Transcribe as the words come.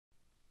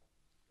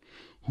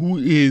Who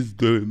is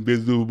the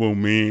invisible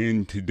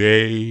man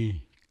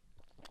today?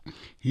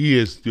 He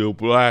is still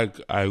black,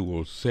 I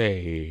will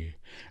say.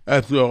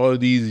 After all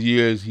these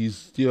years, he's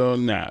still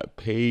not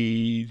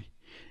paid.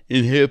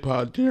 In hip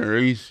hop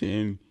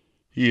generation,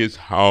 he is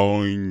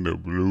howling the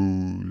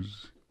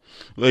blues.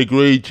 Like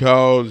Ray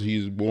Charles,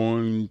 he's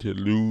born to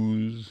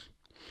lose.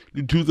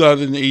 The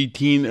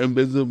 2018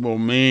 Invisible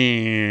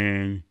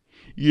Man.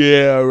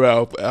 Yeah,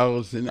 Ralph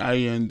Ellison,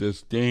 I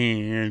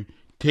understand.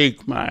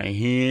 Take my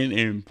hand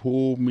and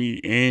pull me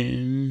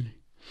in.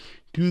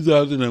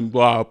 2000 and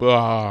blah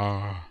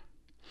blah.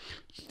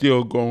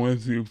 Still going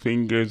through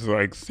fingers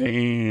like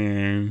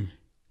sand.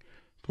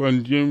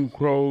 From Jim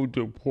Crow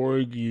to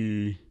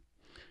Porgy.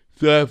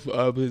 Theft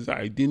of his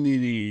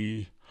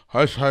identity.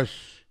 Hush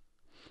hush.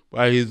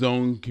 By his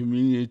own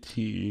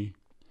community.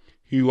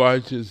 He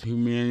watches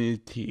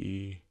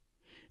humanity.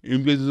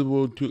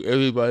 Invisible to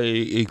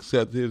everybody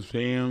except his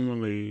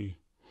family.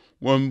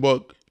 One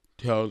book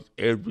tells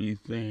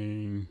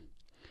everything.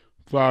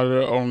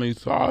 Father only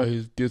saw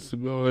his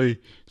disability,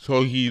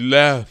 so he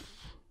left,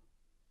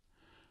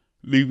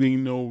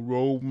 leaving no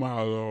role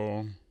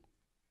model.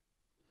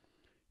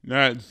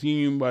 Not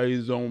seen by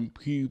his own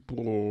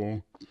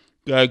people.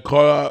 Got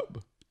caught up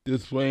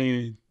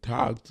displaying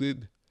toxic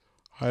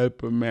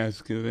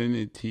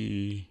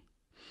hyper-masculinity.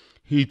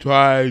 He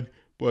tried,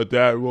 but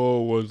that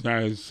role was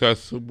not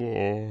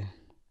accessible.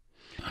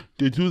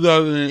 The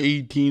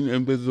 2018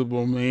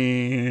 Invisible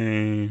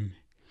Man.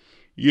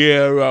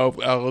 Yeah, Ralph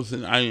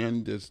Ellison, I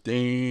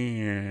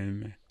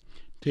understand.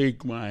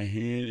 Take my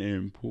hand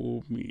and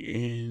pull me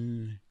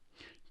in.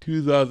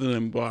 2000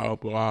 and blah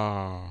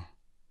blah.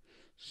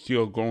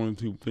 Still going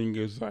through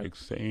fingers like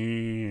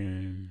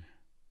sand.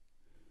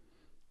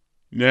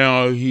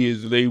 Now he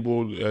is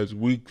labeled as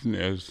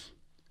weakness.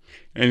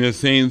 And the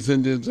same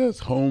sentence as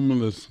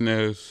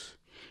homelessness.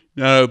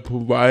 Not a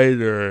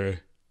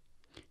provider.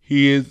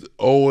 He is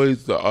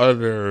always the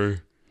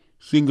other.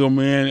 Single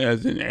man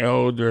as an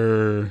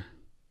elder.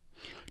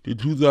 The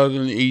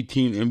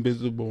 2018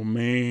 Invisible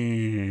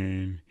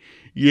Man.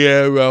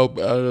 Yeah, Ralph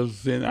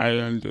Ellison, I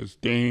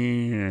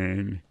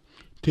understand.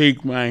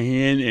 Take my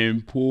hand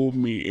and pull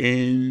me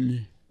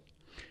in.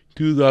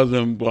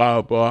 2000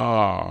 blah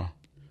blah.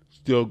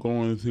 Still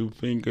going through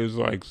fingers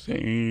like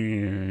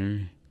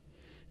sand.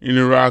 In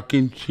a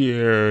rocking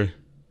chair,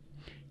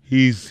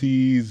 he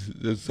sees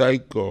the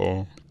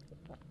cycle.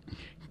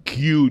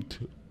 Cute,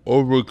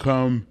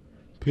 overcome,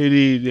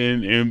 pitied,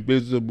 and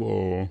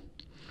invisible.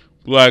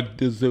 Black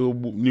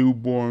disabled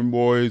newborn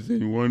boys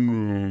in one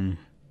room.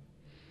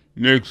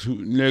 Next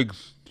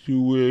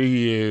to where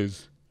he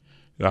is,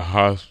 the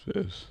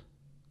hospice.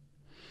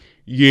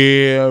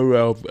 Yeah,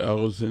 Ralph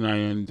Ellison,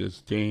 I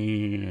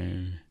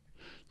understand.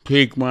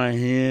 Take my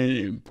hand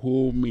and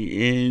pull me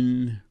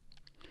in.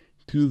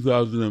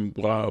 2000 and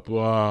blah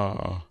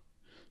blah.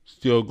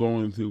 Still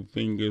going through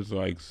fingers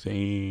like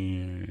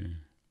sand.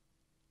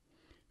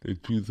 The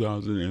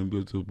 2000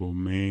 Invisible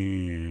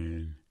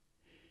Man.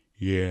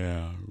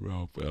 Yeah,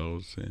 Ralph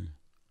Ellison,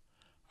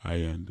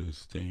 I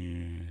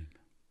understand.